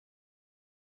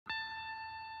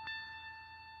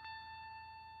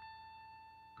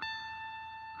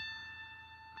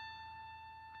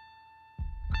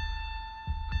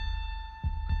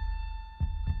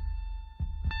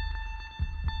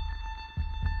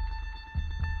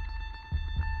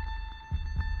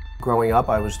Growing up,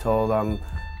 I was told I'm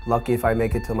lucky if I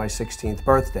make it till my 16th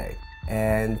birthday.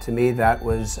 And to me, that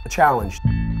was a challenge.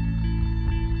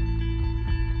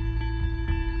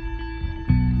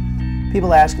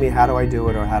 People ask me, how do I do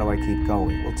it or how do I keep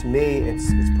going? Well, to me,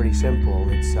 it's pretty simple.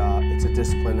 It's a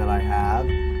discipline that I have.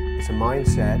 It's a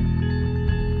mindset.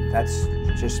 That's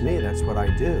just me. That's what I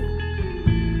do.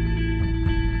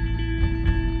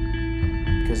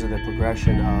 Because of the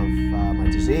progression of my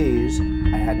disease,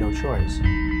 I had no choice.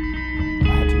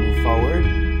 I had to move forward,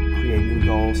 create new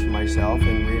goals for myself,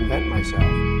 and reinvent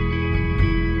myself.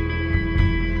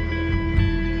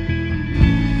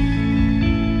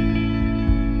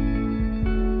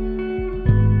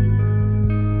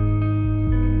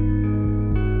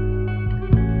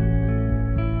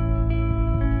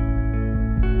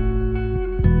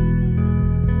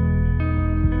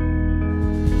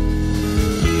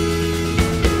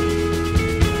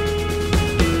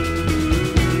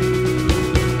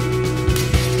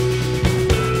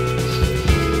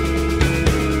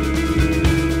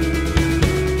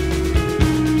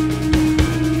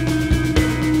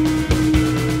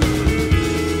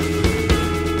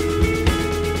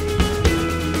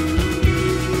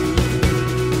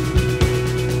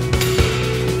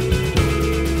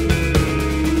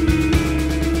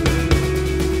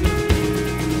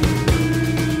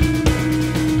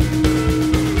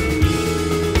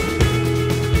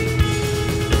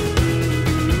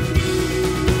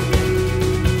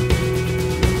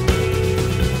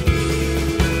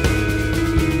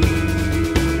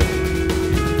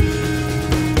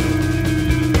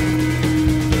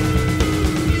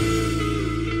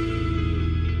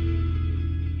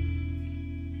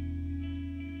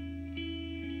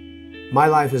 My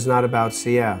life is not about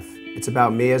CF. It's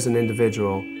about me as an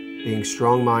individual being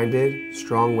strong-minded,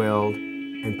 strong-willed,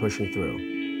 and pushing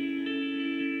through.